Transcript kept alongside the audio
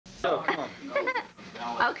Oh, come on.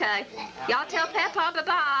 Okay. Y'all tell Papa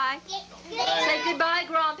bye-bye. Say goodbye,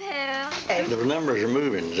 Grandpa. The numbers are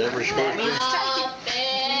moving. Is that what you're supposed to do?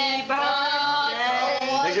 Happy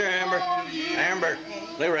birthday. Look here, Amber. Amber,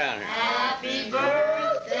 look around here. Happy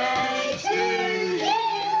birthday to you.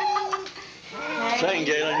 Sing,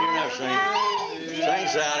 Galen. You're not singing. Sing,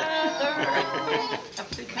 Sally.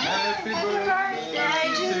 Happy birthday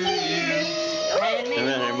to you. And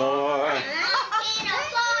many more.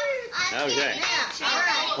 Okay.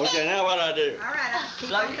 Okay, now what I do? All right,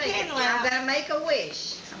 I'm gonna make a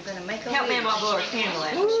wish. I'm gonna make a wish. Help me while I blow her candle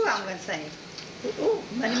out. Ooh, I'm gonna sing. Ooh,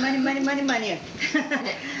 money, money, money, money, money.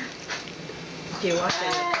 You want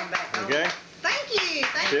that? Come back on. Okay. Thank you.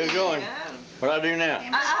 Thank Still you. going. What I do now? Blow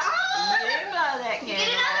that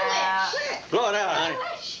candle out. Blow it out, honey.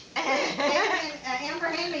 Amber,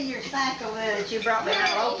 hand me your sack over there that you brought me.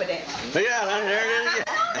 I'll open it. Look out, honey. There it is again.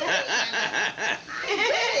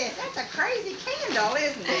 Goodness, that's a crazy candle,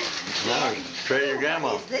 isn't it? No, trade your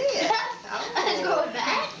grandma. What is this? Oh,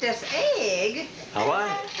 cactus egg. How what?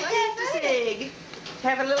 Cactus egg.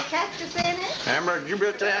 Have a little cactus in it? Amber, did you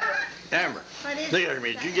get that? Amber, What is look it? at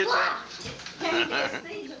me. Did you get that?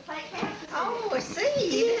 Oh, a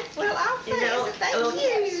seed. Well, I'll fix it. Thank you.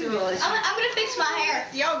 I'm gonna fix my hair.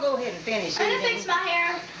 Y'all go ahead and finish. I'm gonna fix my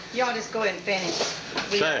hair. Y'all just go ahead and finish.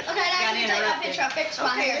 Say. Okay, now I'm gonna take my picture. I'll fix my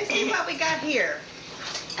Okay, hair. let's see what we got here.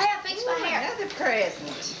 I have fixed my hair. Another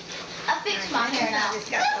present. I fixed my hair now. Just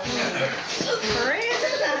got the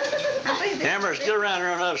present. I think this Amber, is still around here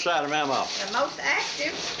on the other side of Mama. the most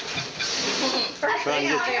active. Try and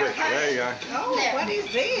get your picture. There you are. Oh, what is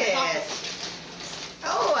this?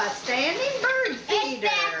 Oh, a standing bird feeder.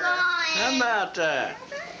 How about that?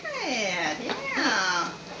 Yeah.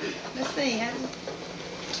 Let's see.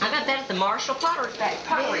 I got that at the Marshall Pottery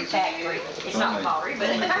Factory. It's not pottery, but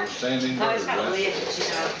Standing no, it's bird, got a right? lid.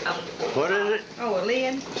 What is it? Oh, a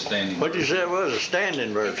lid. Standing What you said was a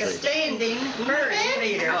standing bird It's a feeder. standing bird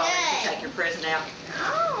feeder. Take your present out.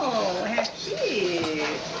 Oh, how cute. A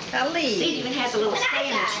See, it lead. even has a little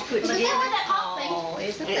stand that you put together. Oh,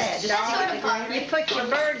 isn't that darling? You put your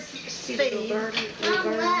bird's seed.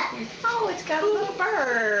 Oh, it's got a little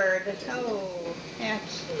bird. Oh, how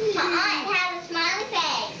cute. My aunt has a smiley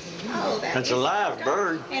face. Oh, That's a live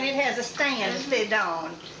bird. And it has a stand to sit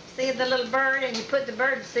on. See the little bird, and you put the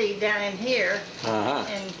bird seed down in here Uh-huh.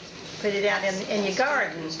 and put it out in your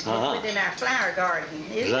garden. Uh-huh. Put it in our flower garden.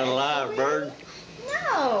 Is that a live bird?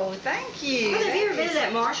 No, thank you. Have you ever been to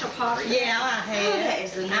that Marshall Pottery? Yeah, I have. That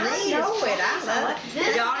is the I know it. I love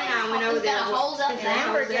it. Donnie and I went over there. And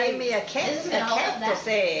Amber gave me a cactus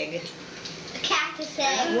egg. A cactus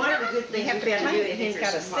egg. One of the good You things have to about plant doing it, and it's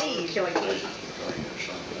got a seed.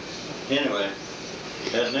 Anyway,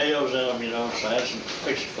 had nails in them, you know, so I had some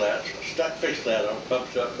fixed flats. Stuck fixed flat on,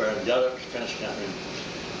 pumped up there, and got up to the fence down and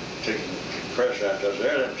took the pressure out. I said,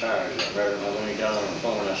 there are them tires up there. And when he got on the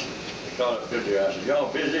phone, I said, they called up good there. I said,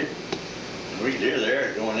 y'all busy? And we did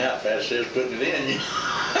there, going out fast, says putting it in.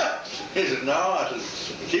 He said, no. I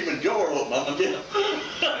said, keep the door open, I'm going to get them.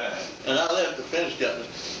 And I left the fence cutting,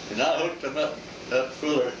 and I hooked them up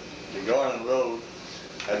fuller, the Garland Road.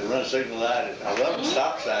 I had to run a signal light. I love the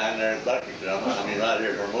stop sign there at Buckingham. I mean, right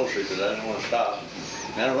here at Hermosa, because I didn't want to stop.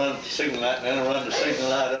 And I run the signal light, and then I run the signal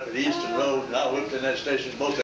light up at Easton Road, and I whipped in that station both